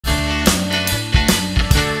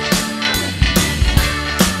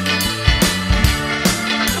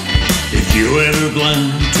You ever plan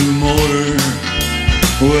to motor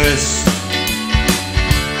west?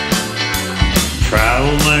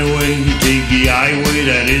 Travel my way, take the highway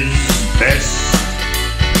that is best.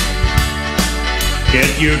 Get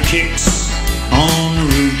your kicks on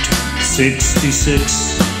Route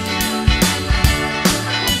 66.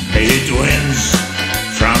 It winds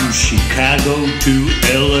from Chicago to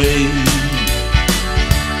LA.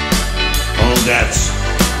 Oh, that's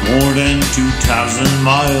more than 2,000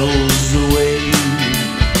 miles away.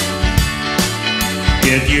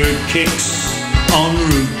 Get your kicks on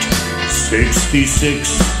Route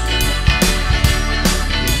 66.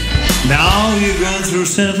 Now you're going through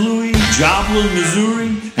St. Louis, Joplin, Missouri,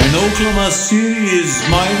 and Oklahoma City is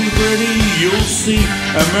mighty pretty. You'll see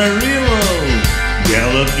Amarillo,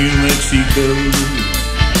 Gallup, New Mexico,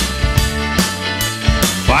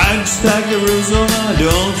 Flagstaff, Arizona,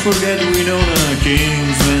 don't forget Winona,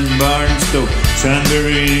 Kingsman, Barstow, San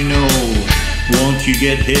Bernardino. Won't you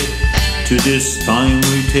get hit to this time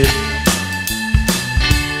we tip?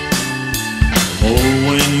 Oh,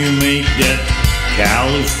 when you make that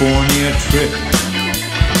California trip,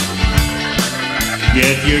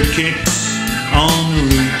 get your kicks on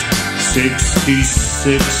Route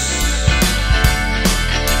 66.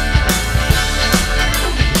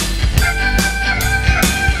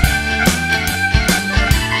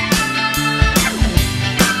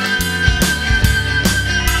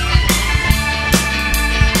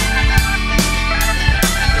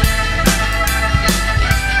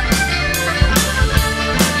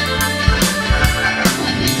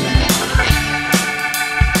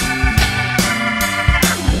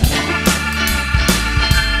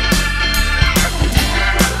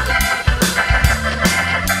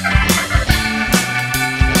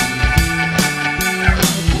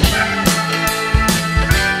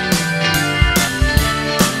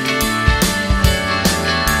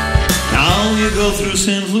 You go through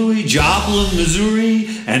St. Louis, Joplin, Missouri,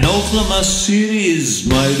 and Oklahoma City is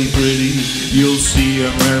mighty pretty. You'll see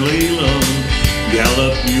Amarillo,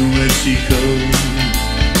 Gallup, New Mexico,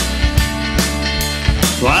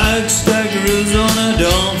 Flagstaff, Arizona,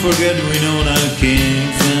 don't forget Winona,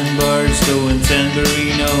 Kingsman, Barstow, and San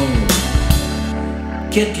Bernardino.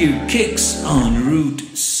 Get your kicks on Route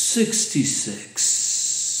 66.